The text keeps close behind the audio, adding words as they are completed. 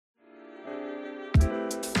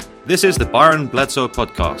This is the Byron Bledsoe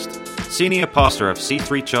Podcast, Senior Pastor of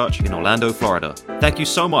C3 Church in Orlando, Florida. Thank you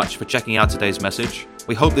so much for checking out today's message.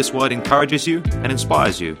 We hope this word encourages you and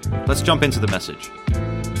inspires you. Let's jump into the message.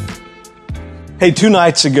 Hey, 2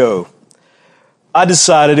 nights ago, I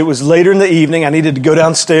decided it was later in the evening. I needed to go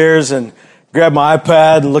downstairs and grab my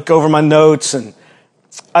iPad and look over my notes. And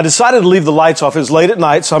I decided to leave the lights off. It was late at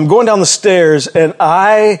night, so I'm going down the stairs, and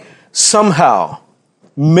I somehow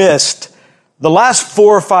missed the last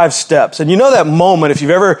 4 or 5 steps. And you know that moment, if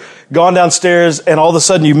you've ever gone downstairs and all of a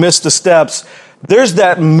sudden you miss the steps, there's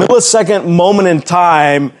that millisecond moment in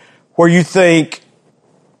time where you think,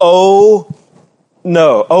 oh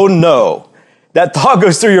no. That thought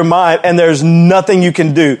goes through your mind and there's nothing you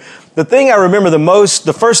can do. The thing I remember the most,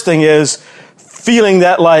 the first thing is feeling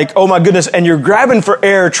that like, oh my goodness, and you're grabbing for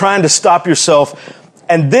air trying to stop yourself.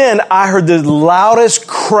 And then I heard the loudest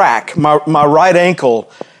crack, my right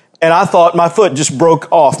ankle, and I thought my foot just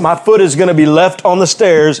broke off. My foot is going to be left on the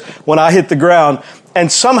stairs when I hit the ground.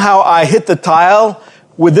 And somehow I hit the tile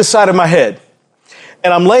with this side of my head.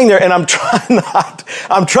 And I'm laying there and I'm trying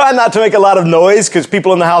not to make a lot of noise because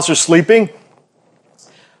people in the house are sleeping.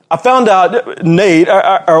 I found out Nate,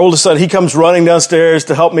 our oldest son, he comes running downstairs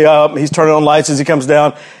to help me up. He's turning on lights as he comes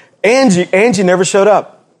down. Angie never showed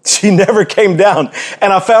up. She never came down.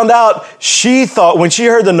 And I found out she thought, when she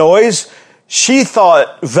heard the noise, she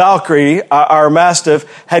thought Valkyrie, our Mastiff,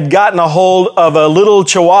 had gotten a hold of a little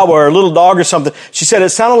chihuahua or a little dog or something. She said it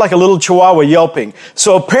sounded like a little chihuahua yelping.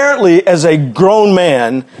 So apparently, as a grown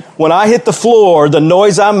man, when I hit the floor, the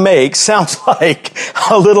noise I make sounds like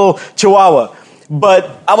a little chihuahua.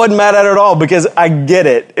 But I wasn't mad at her at all because I get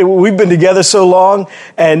it. We've been together so long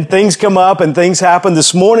and things come up and things happen.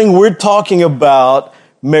 This morning, we're talking about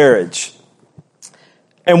marriage.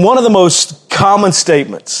 And one of the most common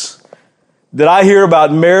statements that I hear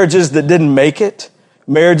about marriages that didn't make it,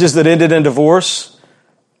 marriages that ended in divorce,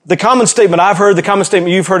 the common statement I've heard, the common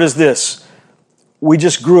statement you've heard is this: we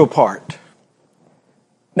just grew apart.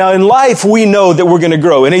 Now in life, we know that we're going to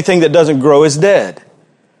grow. Anything that doesn't grow is dead.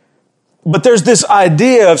 But there's this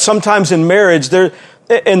idea of sometimes in marriage,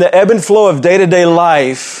 in the ebb and flow of day-to-day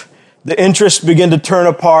life, the interests begin to turn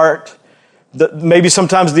apart. Maybe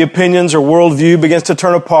sometimes the opinions or worldview begins to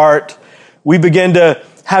turn apart. We begin to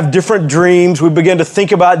have different dreams. We begin to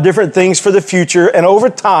think about different things for the future. And over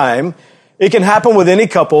time, it can happen with any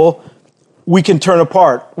couple. We can turn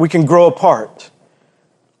apart. We can grow apart.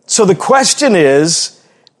 So the question is,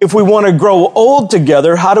 if we want to grow old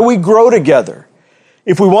together, how do we grow together?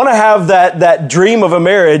 If we want to have that dream of a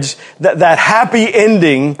marriage, that happy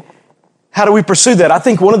ending, how do we pursue that? I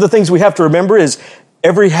think one of the things we have to remember is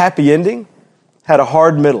every happy ending had a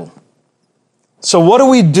hard middle. So what do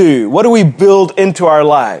we do? What do we build into our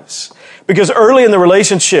lives? Because early in the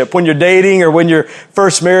relationship, when you're dating or when you're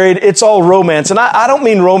first married, it's all romance. And I don't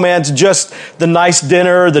mean romance just the nice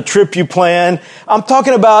dinner, the trip you plan. I'm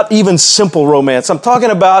talking about even simple romance. I'm talking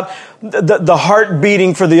about the heart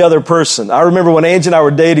beating for the other person. I remember when Angie and I were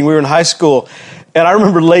dating, we were in high school, and I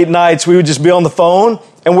remember late nights, we would just be on the phone,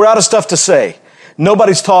 and we're out of stuff to say.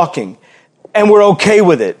 Nobody's talking. And we're okay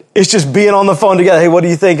with it. It's just being on the phone together. Hey, what are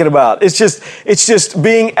you thinking about? It's just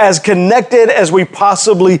being as connected as we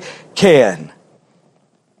possibly can.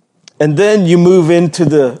 And then you move into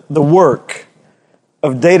the work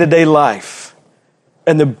of day-to-day life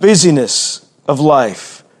and the busyness of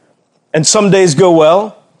life. And some days go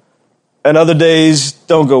well, and other days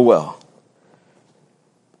don't go well.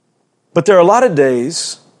 But there are a lot of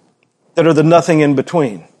days that are the nothing in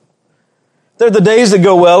between. There are the days that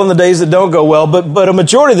go well and the days that don't go well, but a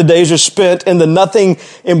majority of the days are spent in the nothing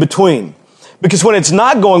in between. Because when it's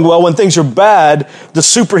not going well, when things are bad, the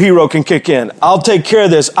superhero can kick in. I'll take care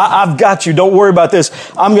of this. I've got you. Don't worry about this.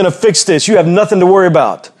 I'm going to fix this. You have nothing to worry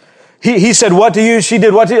about. He said what to you. She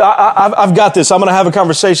did what to you. I've got this. I'm going to have a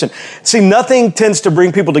conversation. See, nothing tends to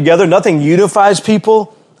bring people together. Nothing unifies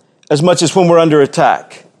people as much as when we're under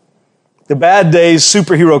attack. The bad days,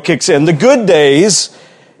 superhero kicks in. The good days,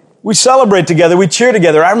 we celebrate together. We cheer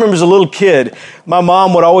together. I remember as a little kid, my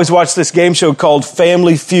mom would always watch this game show called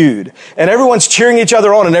Family Feud. And everyone's cheering each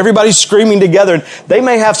other on and everybody's screaming together. And they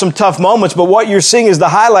may have some tough moments, but what you're seeing is the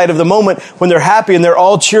highlight of the moment when they're happy and they're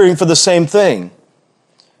all cheering for the same thing.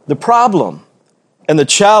 The problem and the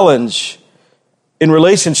challenge in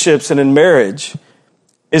relationships and in marriage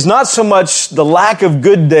is not so much the lack of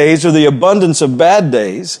good days or the abundance of bad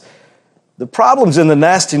days. The problem's in the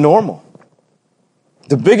nasty normal.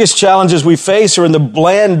 The biggest challenges we face are in the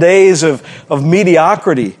bland days of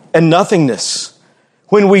mediocrity and nothingness,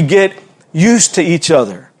 when we get used to each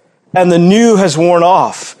other and the new has worn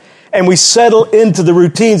off And we settle into the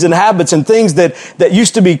routines and habits and things that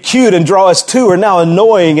used to be cute and draw us to are now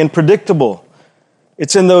annoying and predictable.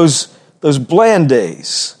 It's in those bland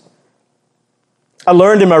days. I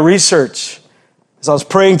learned in my research, as I was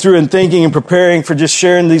praying through and thinking and preparing for just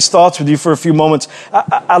sharing these thoughts with you for a few moments,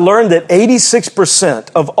 I learned that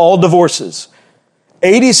 86% of all divorces,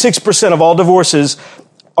 86% of all divorces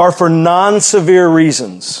are for non-severe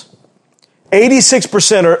reasons.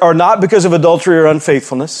 86% are not because of adultery or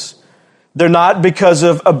unfaithfulness. They're not because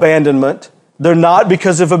of abandonment. They're not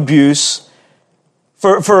because of abuse.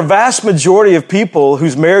 For a vast majority of people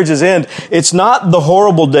whose marriages end, it's not the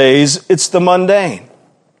horrible days, it's the mundane.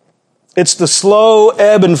 It's the slow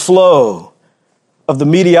ebb and flow of the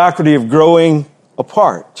mediocrity of growing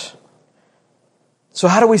apart. So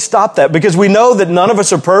how do we stop that? Because we know that none of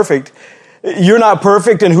us are perfect. You're not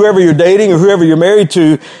perfect, and whoever you're dating or whoever you're married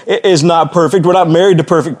to is not perfect. We're not married to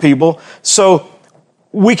perfect people. So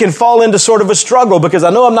we can fall into sort of a struggle because I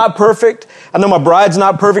know I'm not perfect. I know my bride's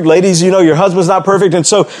not perfect. Ladies, you know your husband's not perfect. And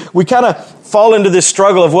so we kind of fall into this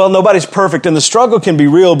struggle of, well, nobody's perfect. And the struggle can be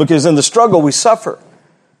real because in the struggle we suffer.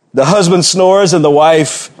 The husband snores and the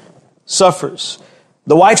wife suffers.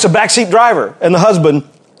 The wife's a backseat driver and the husband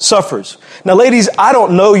suffers. Now, ladies, I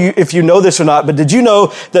don't know if you know this or not, but did you know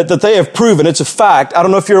that they have proven, it's a fact, I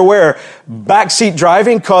don't know if you're aware, backseat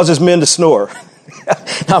driving causes men to snore.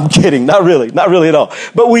 No, I'm kidding. Not really at all.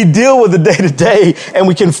 But we deal with the day-to-day and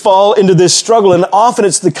we can fall into this struggle. And often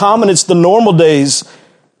it's the normal days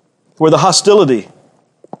where the hostility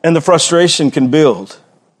and the frustration can build.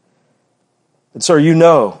 And sir, you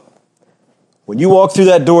know, when you walk through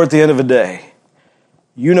that door at the end of a day,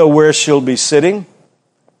 you know where she'll be sitting.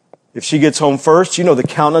 If she gets home first, you know the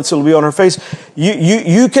countenance that will be on her face.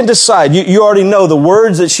 You can decide. You already know the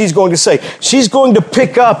words that she's going to say. She's going to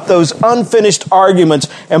pick up those unfinished arguments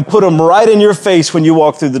and put them right in your face when you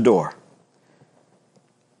walk through the door.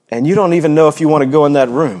 And you don't even know if you want to go in that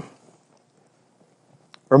room.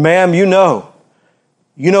 Or ma'am, you know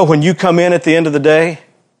when you come in at the end of the day,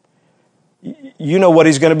 you know what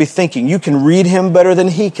he's going to be thinking. You can read him better than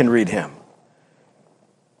he can read him.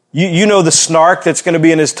 You know the snark that's going to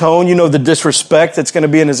be in his tone. You know the disrespect that's going to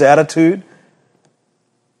be in his attitude.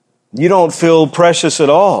 You don't feel precious at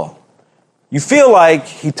all. You feel like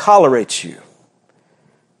he tolerates you.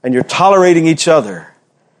 And you're tolerating each other.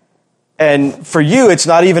 And for you, it's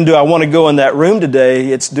not even, do I want to go in that room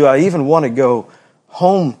today? It's, do I even want to go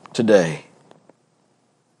home today?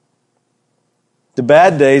 The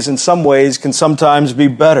bad days, in some ways, can sometimes be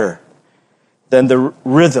better than the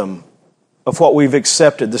rhythm of what we've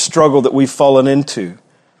accepted, the struggle that we've fallen into.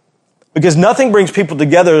 Because nothing brings people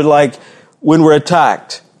together like when we're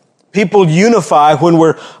attacked. People unify when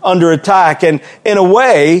we're under attack. And in a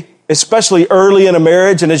way, especially early in a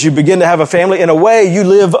marriage and as you begin to have a family, in a way you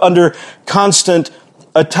live under constant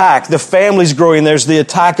attack. The family's growing. There's the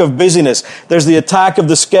attack of busyness. There's the attack of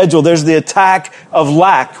the schedule. There's the attack of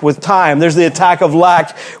lack with time. There's the attack of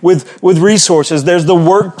lack with resources. There's the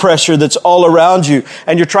work pressure that's all around you.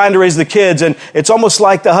 And you're trying to raise the kids. And it's almost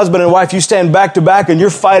like the husband and wife, you stand back to back and you're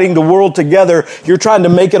fighting the world together. You're trying to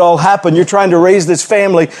make it all happen. You're trying to raise this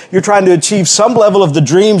family. You're trying to achieve some level of the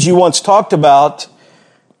dreams you once talked about.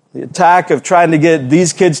 The attack of trying to get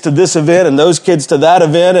these kids to this event and those kids to that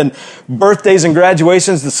event, and birthdays and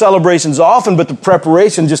graduations, the celebrations often, but the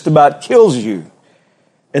preparation just about kills you.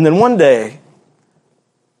 And then one day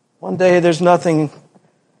there's nothing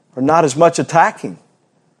or not as much attacking.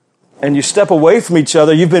 And you step away from each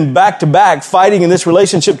other. You've been back to back fighting in this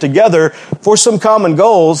relationship together for some common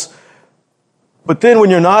goals. But then when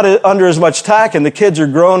you're not under as much attack and the kids are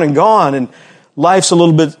grown and gone and life's a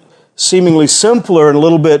little bit seemingly simpler and a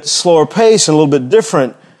little bit slower pace and a little bit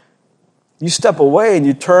different, you step away and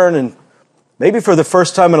you turn and maybe for the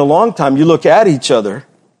first time in a long time, you look at each other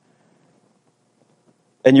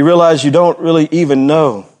and you realize you don't really even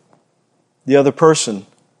know the other person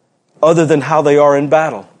other than how they are in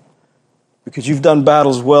battle because you've done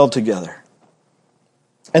battles well together.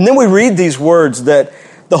 And then we read these words that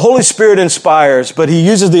the Holy Spirit inspires, but he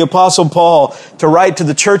uses the Apostle Paul to write to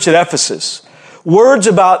the church at Ephesus. Words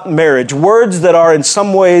about marriage, words that are in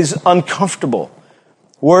some ways uncomfortable,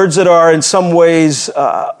 words that are in some ways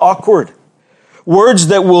awkward, words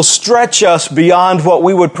that will stretch us beyond what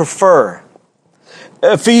we would prefer.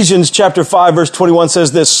 Ephesians chapter 5 verse 21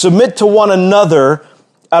 says this, submit to one another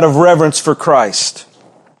out of reverence for Christ.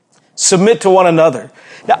 Submit to one another.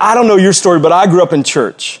 Now, I don't know your story, but I grew up in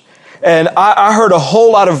church. And I heard a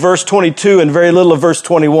whole lot of verse 22 and very little of verse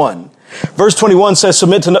 21. Verse 21 says,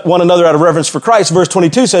 submit to one another out of reverence for Christ. Verse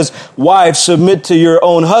 22 says, wives, submit to your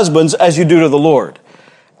own husbands as you do to the Lord.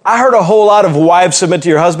 I heard a whole lot of wives submit to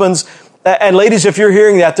your husbands. And ladies, if you're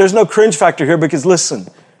hearing that, there's no cringe factor here because listen,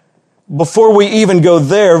 before we even go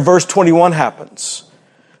there, verse 21 happens.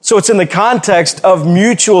 So it's in the context of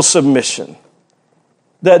mutual submission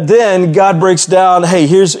that then God breaks down, hey,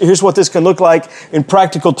 here's what this can look like in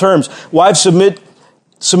practical terms. Wives,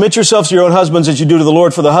 submit yourselves to your own husbands as you do to the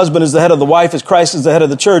Lord, for the husband is the head of the wife, as Christ is the head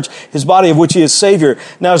of the church, his body of which he is Savior.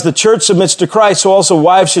 Now, as the church submits to Christ, so also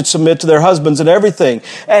wives should submit to their husbands in everything.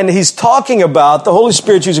 And he's talking about, the Holy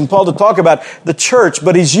Spirit's using Paul to talk about the church,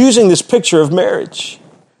 but he's using this picture of marriage.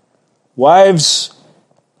 Wives,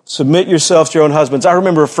 submit yourselves to your own husbands. I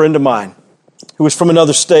remember a friend of mine who was from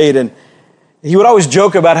another state, and he would always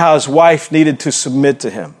joke about how his wife needed to submit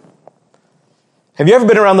to him. Have you ever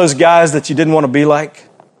been around those guys that you didn't want to be like?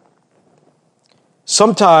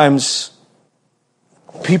 Sometimes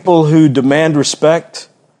people who demand respect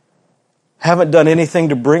haven't done anything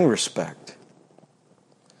to bring respect.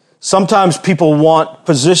 Sometimes people want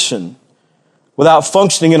position without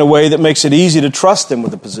functioning in a way that makes it easy to trust them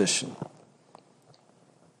with a position.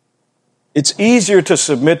 It's easier to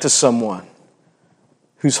submit to someone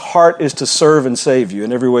whose heart is to serve and save you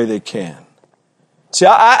in every way they can. See,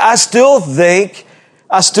 I still think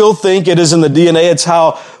it is in the DNA. It's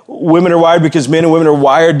how women are wired because men and women are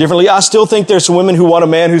wired differently. I still think there's some women who want a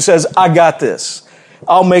man who says, I got this.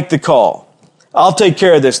 I'll make the call. I'll take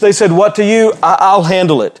care of this. They said, what to you? I'll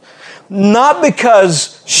handle it. Not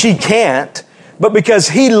because she can't, but because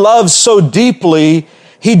he loves so deeply,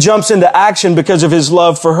 he jumps into action because of his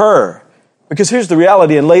love for her. Because here's the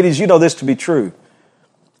reality, and ladies, you know this to be true.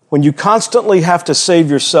 When you constantly have to save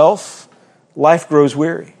yourself, life grows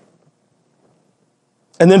weary.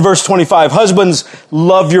 And then verse 25, husbands,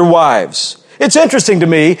 love your wives. It's interesting to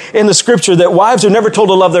me in the scripture that wives are never told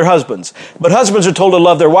to love their husbands, but husbands are told to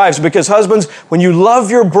love their wives because husbands, when you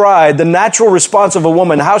love your bride, the natural response of a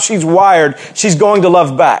woman, how she's wired, she's going to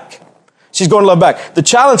love back. She's going to love back. The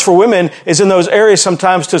challenge for women is in those areas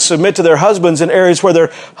sometimes to submit to their husbands in areas where their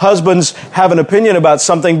husbands have an opinion about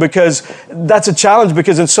something because that's a challenge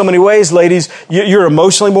because in so many ways, ladies, you're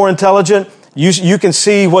emotionally more intelligent. You can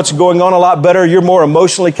see what's going on a lot better. You're more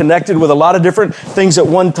emotionally connected with a lot of different things at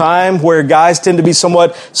one time where guys tend to be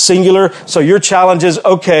somewhat singular. So your challenge is,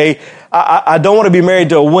 okay, I don't want to be married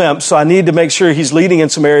to a wimp, so I need to make sure he's leading in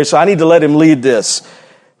some areas, so I need to let him lead this.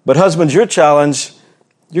 But husbands, your challenge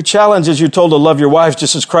is you're told to love your wives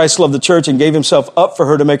just as Christ loved the church and gave himself up for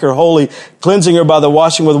her to make her holy, cleansing her by the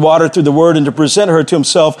washing with water through the word and to present her to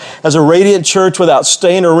himself as a radiant church without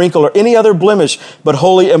stain or wrinkle or any other blemish, but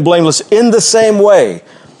holy and blameless. In the same way,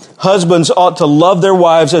 husbands ought to love their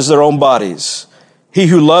wives as their own bodies. He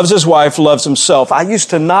who loves his wife loves himself. I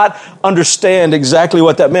used to not understand exactly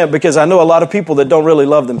what that meant because I know a lot of people that don't really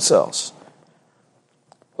love themselves.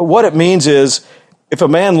 But what it means is if a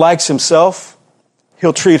man likes himself,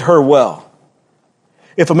 he'll treat her well.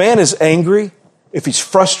 If a man is angry, if he's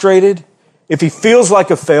frustrated, if he feels like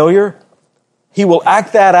a failure, he will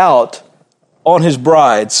act that out on his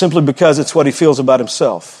bride simply because it's what he feels about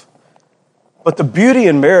himself. But the beauty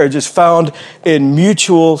in marriage is found in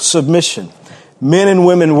mutual submission. Men and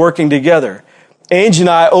women working together. Angie and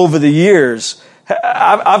I, over the years,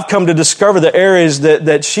 I've come to discover the areas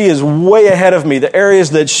that she is way ahead of me, the areas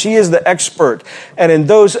that she is the expert. And in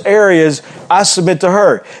those areas, I submit to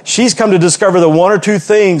her. She's come to discover the one or two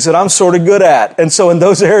things that I'm sort of good at. And so in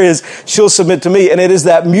those areas, she'll submit to me. And it is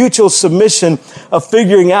that mutual submission of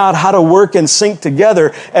figuring out how to work and sync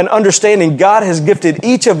together and understanding God has gifted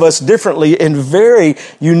each of us differently in very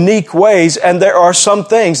unique ways. And there are some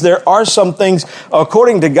things,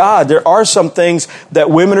 according to God, there are some things that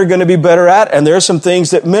women are going to be better at, and there are some things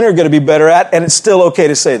that men are going to be better at, and it's still okay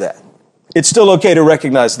to say that. It's still okay to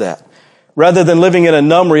recognize that. Rather than living in a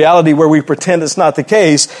numb reality where we pretend it's not the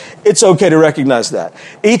case, it's okay to recognize that.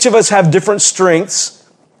 Each of us have different strengths,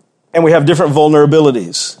 and we have different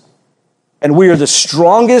vulnerabilities. And we are the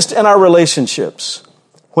strongest in our relationships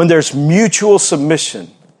when there's mutual submission.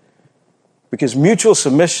 Because mutual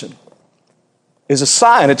submission is a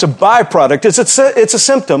sign, it's a byproduct, it's a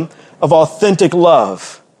symptom of authentic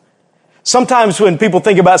love. Sometimes when people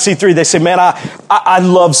think about C3, they say, man, I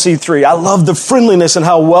love C3. I love the friendliness and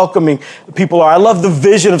how welcoming people are. I love the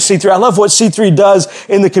vision of C3. I love what C3 does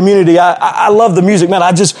in the community. I love the music. Man,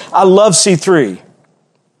 I love C3.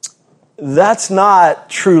 That's not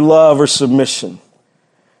true love or submission.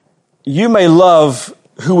 You may love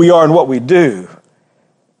who we are and what we do,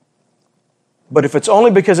 but if it's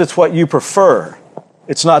only because it's what you prefer,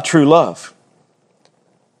 it's not true love.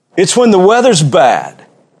 It's when the weather's bad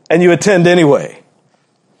and you attend anyway.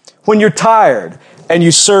 When you're tired and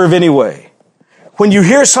you serve anyway. When you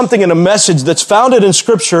hear something in a message that's founded in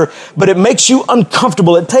Scripture, but it makes you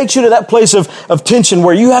uncomfortable, it takes you to that place of tension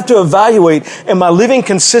where you have to evaluate, am I living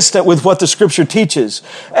consistent with what the Scripture teaches?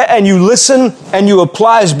 And you listen and you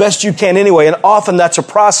apply as best you can anyway, and often that's a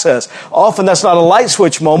process. Often that's not a light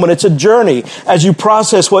switch moment, it's a journey as you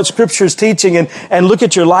process what Scripture is teaching and look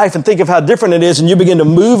at your life and think of how different it is, and you begin to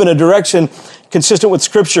move in a direction consistent with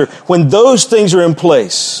Scripture. When those things are in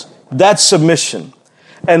place, that's submission.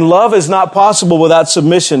 And love is not possible without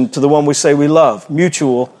submission to the one we say we love.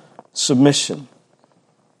 Mutual submission.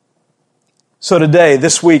 So today,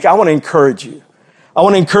 this week, I want to encourage you. I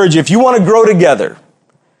want to encourage you, if you want to grow together,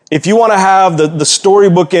 if you want to have the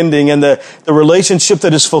storybook ending and the relationship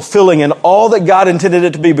that is fulfilling and all that God intended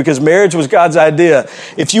it to be, because marriage was God's idea,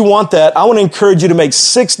 if you want that, I want to encourage you to make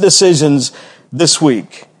 6 decisions this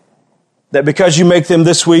week. That because you make them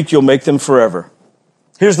this week, you'll make them forever.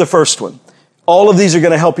 Here's the first one. All of these are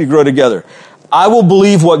going to help you grow together. I will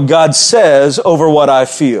believe what God says over what I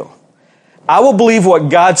feel. I will believe what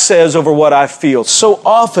God says over what I feel. So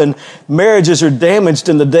often, marriages are damaged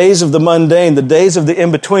in the days of the mundane, the days of the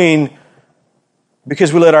in-between,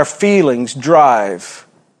 because we let our feelings drive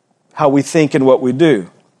how we think and what we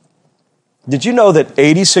do. Did you know that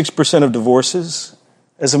 86% of divorces,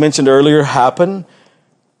 as I mentioned earlier, happen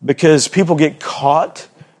because people get caught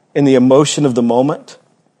in the emotion of the moment?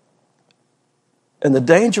 And the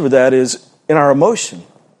danger of that is in our emotion.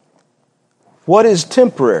 What is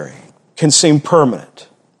temporary can seem permanent.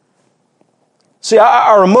 See,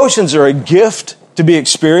 our emotions are a gift to be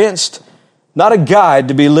experienced, not a guide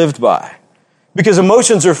to be lived by. Because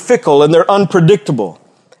emotions are fickle and they're unpredictable.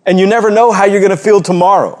 And you never know how you're going to feel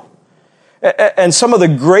tomorrow. And some of the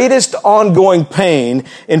greatest ongoing pain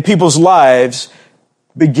in people's lives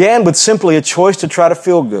began with simply a choice to try to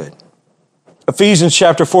feel good. Ephesians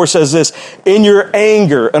chapter 4 says this, in your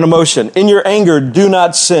anger, an emotion, in your anger, do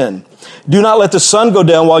not sin. Do not let the sun go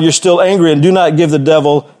down while you're still angry, and do not give the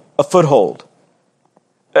devil a foothold.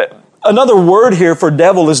 Another word here for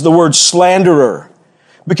devil is the word slanderer,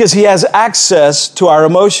 because he has access to our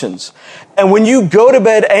emotions. And when you go to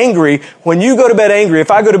bed angry,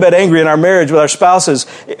 if I go to bed angry in our marriage with our spouses,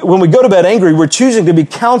 when we go to bed angry, we're choosing to be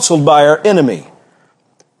counseled by our enemy.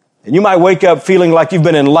 And you might wake up feeling like you've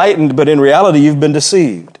been enlightened, but in reality, you've been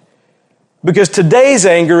deceived. Because today's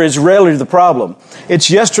anger is rarely the problem.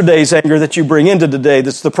 It's yesterday's anger that you bring into today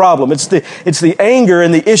that's the problem. It's the anger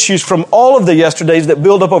and the issues from all of the yesterdays that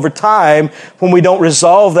build up over time when we don't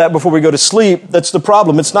resolve that before we go to sleep. That's the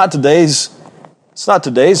problem. It's not today's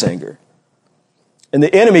anger. And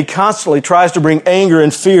the enemy constantly tries to bring anger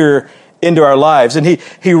and fear into our lives. And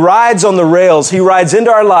he rides on the rails. He rides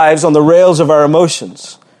into our lives on the rails of our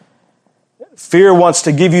emotions. Fear wants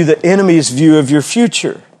to give you the enemy's view of your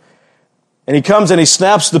future. And he comes and he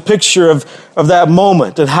snaps the picture of that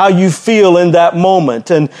moment and how you feel in that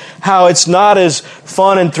moment and how it's not as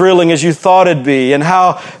fun and thrilling as you thought it'd be and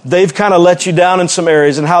how they've kind of let you down in some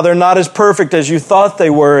areas and how they're not as perfect as you thought they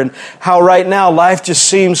were and how right now life just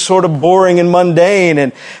seems sort of boring and mundane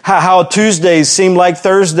and how Tuesdays seem like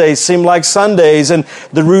Thursdays, seem like Sundays, and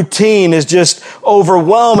the routine is just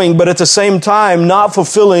overwhelming, but at the same time not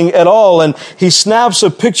fulfilling at all. And he snaps a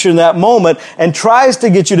picture in that moment and tries to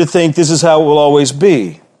get you to think this is how it will always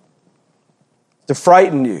be, to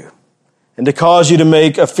frighten you and to cause you to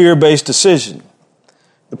make a fear-based decision.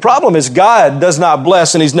 The problem is God does not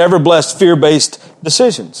bless, and He's never blessed fear-based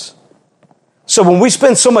decisions. So when we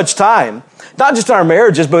spend so much time, not just in our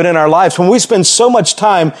marriages, but in our lives, when we spend so much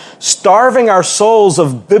time starving our souls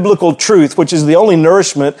of biblical truth, which is the only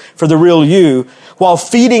nourishment for the real you, while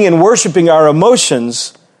feeding and worshiping our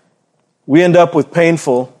emotions, we end up with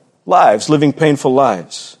painful lives, living painful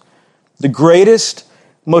lives. The greatest,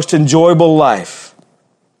 most enjoyable life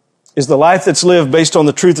is the life that's lived based on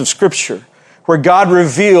the truth of Scripture, where God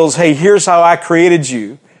reveals, hey, here's how I created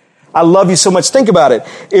you. I love you so much. Think about it.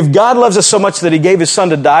 If God loves us so much that He gave His Son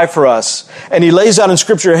to die for us, and He lays out in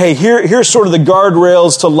Scripture, hey, here's sort of the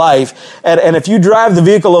guardrails to life, and if you drive the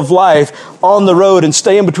vehicle of life on the road and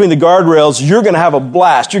stay in between the guardrails, you're going to have a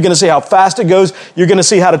blast. You're going to see how fast it goes. You're going to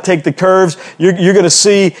see how to take the curves. You're going to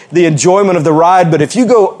see the enjoyment of the ride. But if you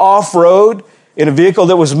go off-road in a vehicle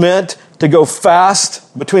that was meant to go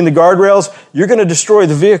fast between the guardrails, you're going to destroy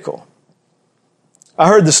the vehicle. I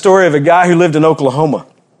heard the story of a guy who lived in Oklahoma.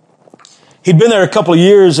 He'd been there a couple of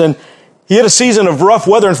years, and he had a season of rough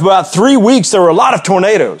weather, and for about 3 weeks, there were a lot of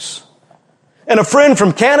tornadoes. And a friend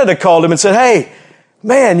from Canada called him and said, hey,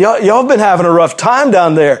 man, y'all been having a rough time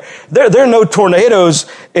down there. There are no tornadoes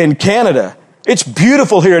in Canada. It's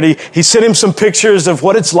beautiful here. And he sent him some pictures of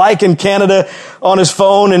what it's like in Canada on his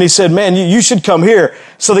phone. And he said, man, you should come here.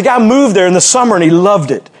 So the guy moved there in the summer and he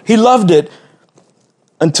loved it. He loved it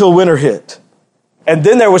until winter hit. And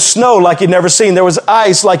then there was snow like he'd never seen. There was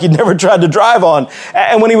ice like he'd never tried to drive on.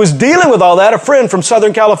 And when he was dealing with all that, a friend from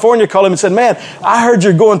Southern California called him and said, man, I heard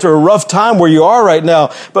you're going through a rough time where you are right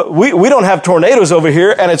now, but we don't have tornadoes over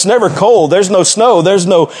here, and it's never cold. There's no snow. There's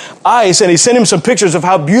no ice. And he sent him some pictures of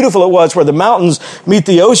how beautiful it was where the mountains meet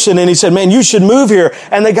the ocean. And he said, man, you should move here.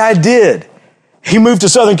 And the guy did. He moved to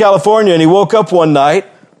Southern California, and he woke up one night,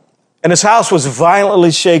 and his house was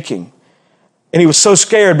violently shaking. And he was so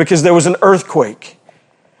scared because there was an earthquake.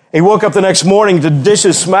 He woke up the next morning to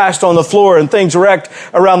dishes smashed on the floor and things wrecked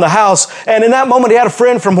around the house. And in that moment, he had a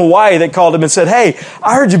friend from Hawaii that called him and said, hey,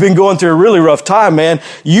 I heard you've been going through a really rough time, man.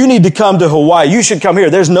 You need to come to Hawaii. You should come here.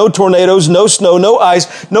 There's no tornadoes, no snow, no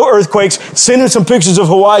ice, no earthquakes. Send him some pictures of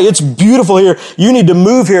Hawaii. It's beautiful here. You need to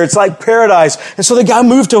move here. It's like paradise. And so the guy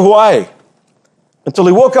moved to Hawaii until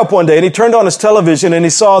he woke up one day and he turned on his television and he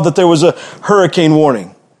saw that there was a hurricane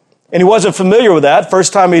warning. And he wasn't familiar with that.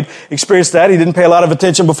 First time he'd experienced that, he didn't pay a lot of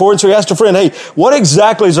attention before. And so he asked a friend, hey, what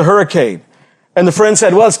exactly is a hurricane? And the friend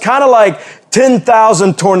said, well, it's kind of like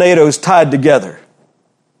 10,000 tornadoes tied together.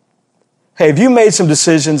 Hey, have you made some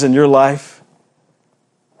decisions in your life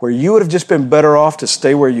where you would have just been better off to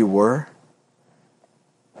stay where you were?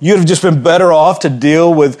 You'd have just been better off to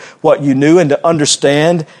deal with what you knew and to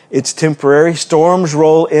understand it's temporary. Storms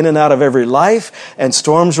roll in and out of every life, and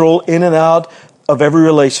storms roll in and out of every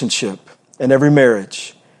relationship and every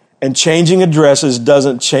marriage. And changing addresses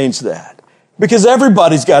doesn't change that because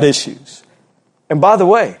everybody's got issues. And by the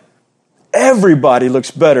way, everybody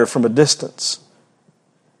looks better from a distance.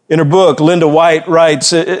 In her book, Linda White writes,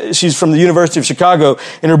 she's from the University of Chicago,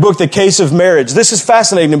 in her book, The Case of Marriage. This is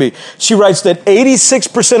fascinating to me. She writes that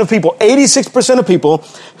 86% of people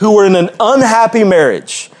who were in an unhappy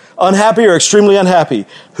marriage, unhappy or extremely unhappy,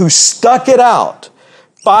 who stuck it out,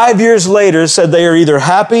 5 years later said they are either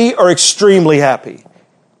happy or extremely happy.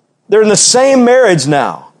 They're in the same marriage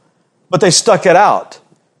now, but they stuck it out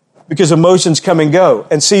because emotions come and go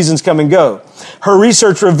and seasons come and go. Her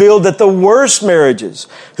research revealed that the worst marriages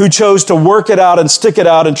who chose to work it out and stick it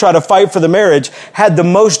out and try to fight for the marriage had the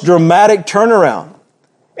most dramatic turnaround.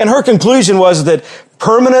 And her conclusion was that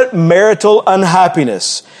permanent marital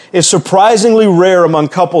unhappiness is surprisingly rare among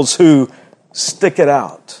couples who stick it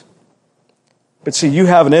out. But see, you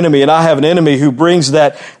have an enemy and I have an enemy who brings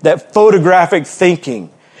that photographic thinking,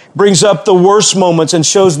 brings up the worst moments and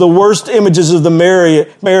shows the worst images of the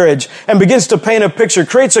marriage and begins to paint a picture,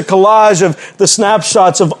 creates a collage of the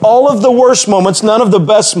snapshots of all of the worst moments, none of the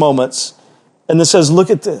best moments, and then says, look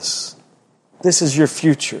at this. This is your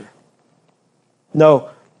future. No,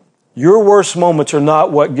 your worst moments are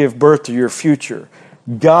not what give birth to your future.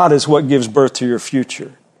 God is what gives birth to your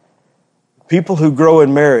future. People who grow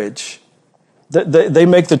in marriage, they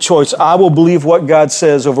make the choice, I will believe what God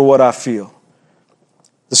says over what I feel.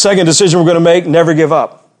 The second decision we're going to make, never give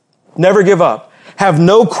up. Never give up. Have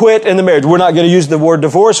no quit in the marriage. We're not going to use the word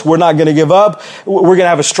divorce. We're not going to give up. We're going to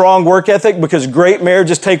have a strong work ethic because great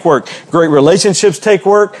marriages take work. Great relationships take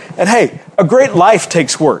work. And hey, a great life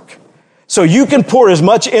takes work. So you can pour as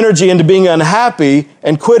much energy into being unhappy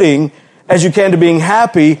and quitting as you can to being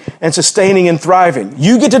happy and sustaining and thriving.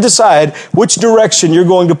 You get to decide which direction you're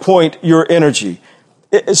going to point your energy.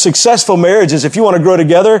 Successful marriages, if you want to grow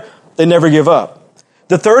together, they never give up.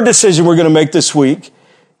 The third decision we're going to make this week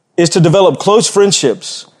is to develop close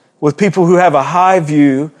friendships with people who have a high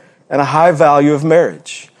view and a high value of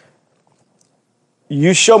marriage.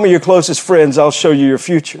 You show me your closest friends, I'll show you your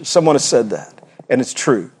future. Someone has said that, and it's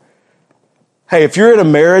true. Hey, if you're in a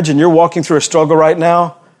marriage and you're walking through a struggle right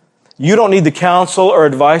now, you don't need the counsel or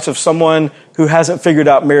advice of someone who hasn't figured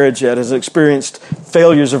out marriage yet, has experienced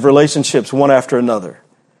failures of relationships one after another.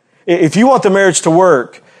 If you want the marriage to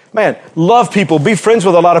work, man, love people, be friends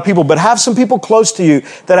with a lot of people, but have some people close to you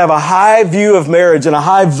that have a high view of marriage and a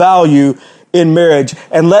high value in marriage,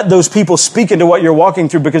 and let those people speak into what you're walking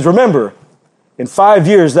through, because remember, in 5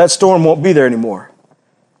 years, that storm won't be there anymore.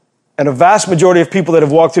 And a vast majority of people that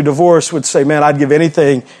have walked through divorce would say, man, I'd give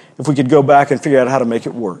anything if we could go back and figure out how to make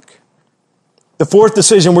it work. The fourth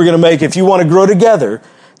decision we're going to make, if you want to grow together,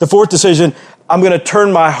 the fourth decision, I'm going to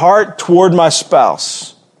turn my heart toward my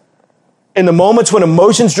spouse. In the moments when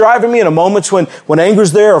emotion's driving me, in the moments when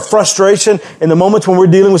anger's there or frustration, in the moments when we're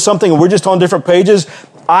dealing with something and we're just on different pages,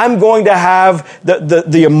 I'm going to have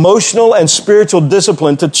the emotional and spiritual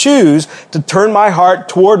discipline to choose to turn my heart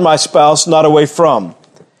toward my spouse, not away from.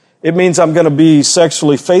 It means I'm going to be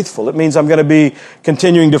sexually faithful. It means I'm going to be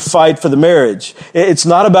continuing to fight for the marriage. It's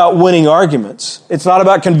not about winning arguments. It's not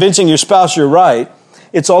about convincing your spouse you're right.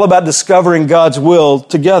 It's all about discovering God's will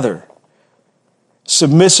together.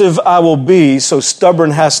 Submissive I will be, so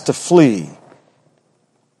stubborn has to flee.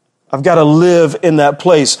 I've got to live in that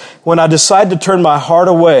place. When I decide to turn my heart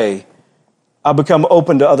away, I become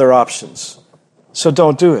open to other options. So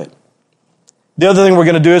don't do it. The other thing we're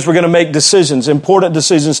going to do is we're going to make decisions, important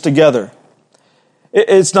decisions together.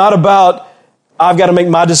 It's not about I've got to make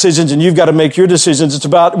my decisions and you've got to make your decisions. It's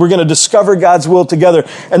about we're going to discover God's will together.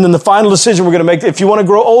 And then the final decision we're going to make, if you want to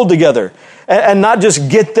grow old together and not just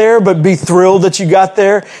get there, but be thrilled that you got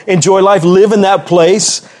there, enjoy life, live in that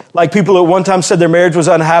place. Like people at one time said their marriage was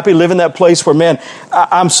unhappy, live in that place where, man,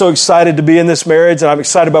 I'm so excited to be in this marriage and I'm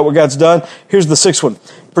excited about what God's done. Here's the sixth one.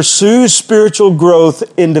 Pursue spiritual growth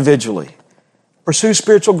individually. Pursue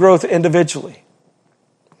spiritual growth individually.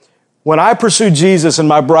 When I pursue Jesus and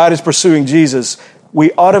my bride is pursuing Jesus,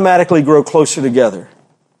 we automatically grow closer together.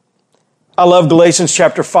 I love Galatians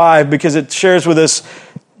chapter 5 because it shares with us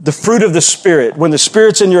the fruit of the Spirit. When the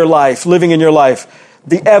Spirit's in your life, living in your life,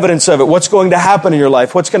 the evidence of it, what's going to happen in your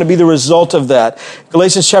life, what's going to be the result of that.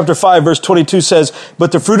 Galatians chapter 5 verse 22 says,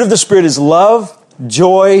 but the fruit of the Spirit is love,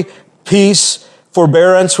 joy, peace,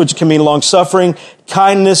 forbearance, which can mean long-suffering,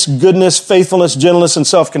 kindness, goodness, faithfulness, gentleness, and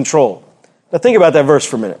self-control. Now think about that verse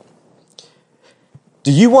for a minute.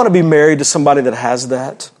 Do you want to be married to somebody that has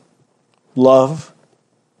that? Love,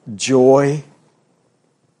 joy,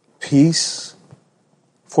 peace,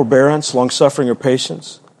 forbearance, long-suffering, or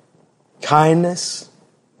patience, kindness,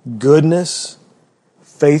 goodness,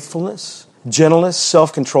 faithfulness, gentleness,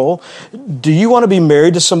 self-control. Do you want to be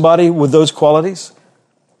married to somebody with those qualities?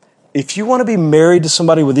 If you want to be married to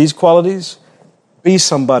somebody with these qualities, be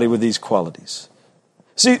somebody with these qualities.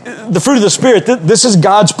 See, the fruit of the Spirit, this is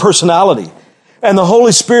God's personality. And the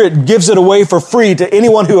Holy Spirit gives it away for free to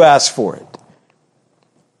anyone who asks for it.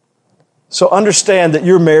 So understand that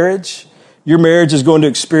your marriage is going to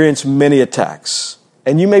experience many attacks.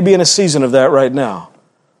 And you may be in a season of that right now.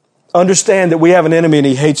 Understand that we have an enemy and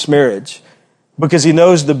he hates marriage because he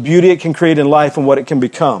knows the beauty it can create in life and what it can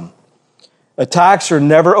become. Attacks are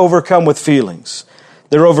never overcome with feelings.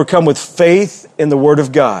 They're overcome with faith in the Word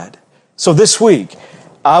of God. So this week,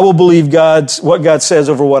 I will believe what God says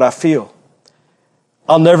over what I feel.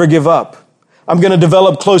 I'll never give up. I'm going to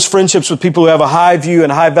develop close friendships with people who have a high view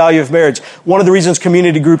and high value of marriage. One of the reasons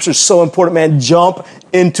community groups are so important, man, jump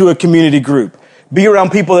into a community group. Be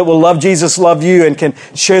around people that will love Jesus, love you, and can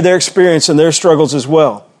share their experience and their struggles as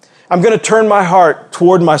well. I'm going to turn my heart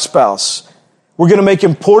toward my spouse. We're going to make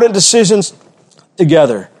important decisions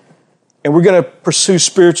together, and we're going to pursue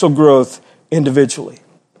spiritual growth individually.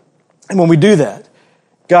 And when we do that,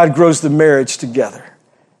 God grows the marriage together.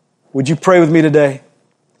 Would you pray with me today?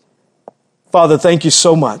 Father, thank you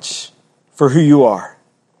so much for who you are.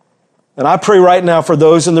 And I pray right now for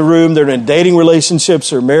those in the room that are in dating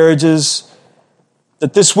relationships or marriages,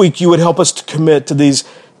 that this week you would help us to commit to these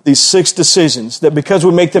 6 decisions, that because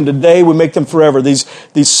we make them today, we make them forever. These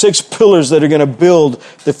 6 pillars that are going to build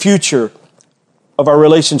the future of our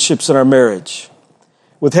relationships and our marriage.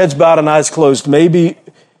 With heads bowed and eyes closed, maybe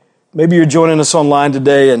you're joining us online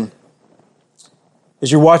today, and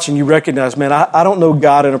as you're watching, you recognize, man, I don't know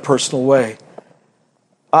God in a personal way.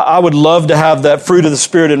 I would love to have that fruit of the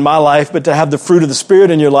Spirit in my life, but to have the fruit of the Spirit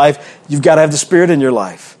in your life, you've got to have the Spirit in your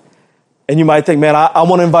life. And you might think, man, I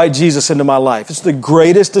want to invite Jesus into my life. It's the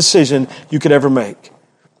greatest decision you could ever make.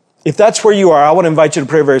 If that's where you are, I want to invite you to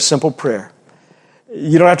pray a very simple prayer.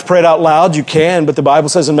 You don't have to pray it out loud. You can, but the Bible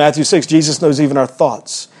says in Matthew 6, Jesus knows even our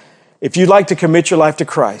thoughts. If you'd like to commit your life to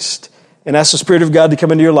Christ and ask the Spirit of God to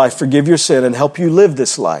come into your life, forgive your sin, and help you live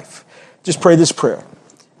this life, just pray this prayer.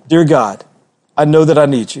 Dear God, I know that I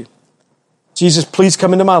need you. Jesus, please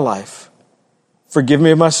come into my life. Forgive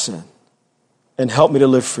me of my sin and help me to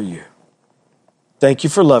live for you. Thank you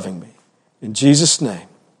for loving me. In Jesus' name,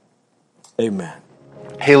 amen.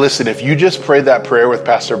 Hey, listen, if you just prayed that prayer with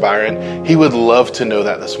Pastor Byron, he would love to know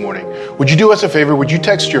that this morning. Would you do us a favor? Would you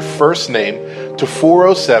text your first name to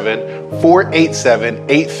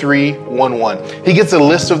 407-487-8311? He gets a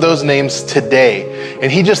list of those names today,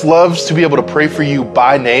 and he just loves to be able to pray for you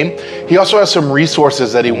by name. He also has some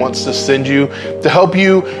resources that he wants to send you to help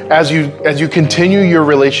you as you continue your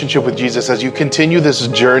relationship with Jesus, as you continue this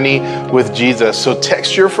journey with Jesus. So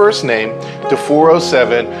text your first name to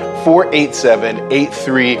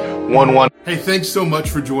 407-487-8311. Hey, thanks so much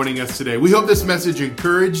for joining us today. We hope this message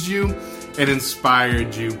encouraged you and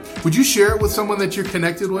inspired you. Would you share it with someone that you're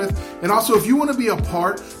connected with? And also, if you want to be a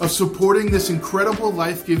part of supporting this incredible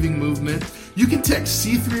life-giving movement, you can text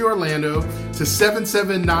C3 Orlando to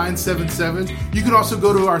 77977. You can also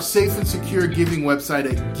go to our safe and secure giving website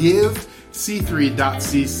at givec3.cc.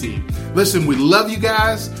 Listen, we love you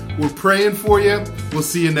guys. We're praying for you. We'll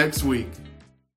see you next week.